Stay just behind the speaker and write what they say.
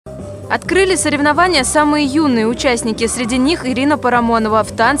Открыли соревнования самые юные участники. Среди них Ирина Парамонова.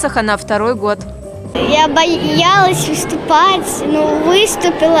 В танцах она второй год. Я боялась выступать, но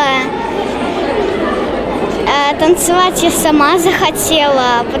выступила. Танцевать я сама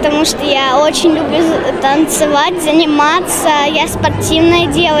захотела, потому что я очень люблю танцевать, заниматься. Я спортивная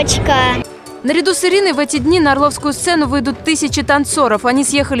девочка. Наряду с Ириной в эти дни на Орловскую сцену выйдут тысячи танцоров. Они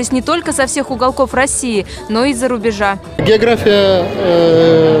съехались не только со всех уголков России, но и из-за рубежа.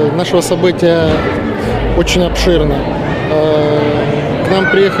 География нашего события очень обширна. К нам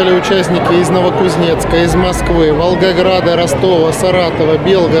приехали участники из Новокузнецка, из Москвы, Волгограда, Ростова, Саратова,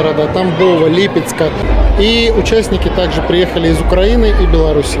 Белгорода, Тамбова, Липецка. И участники также приехали из Украины и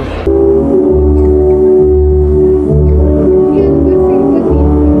Беларуси.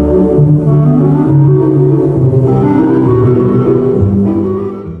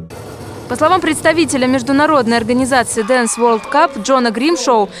 По словам представителя международной организации Dance World Cup Джона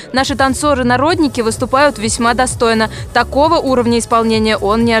Гримшоу, наши танцоры-народники выступают весьма достойно. Такого уровня исполнения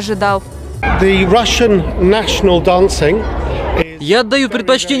он не ожидал. Я отдаю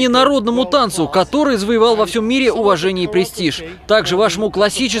предпочтение народному танцу, который завоевал во всем мире уважение и престиж. Также вашему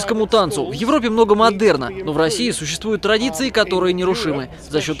классическому танцу. В Европе много модерна, но в России существуют традиции, которые нерушимы.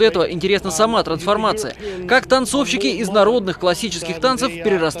 За счет этого интересна сама трансформация. Как танцовщики из народных классических танцев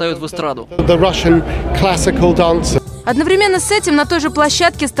перерастают в эстраду. Одновременно с этим на той же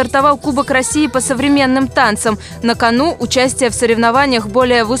площадке стартовал Кубок России по современным танцам. На кону участие в соревнованиях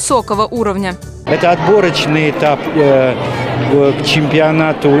более высокого уровня. Это отборочный этап к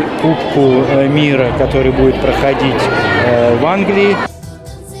чемпионату Кубку мира, который будет проходить в Англии.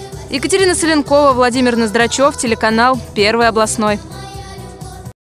 Екатерина Соленкова, Владимир Ноздрачев, телеканал «Первый областной».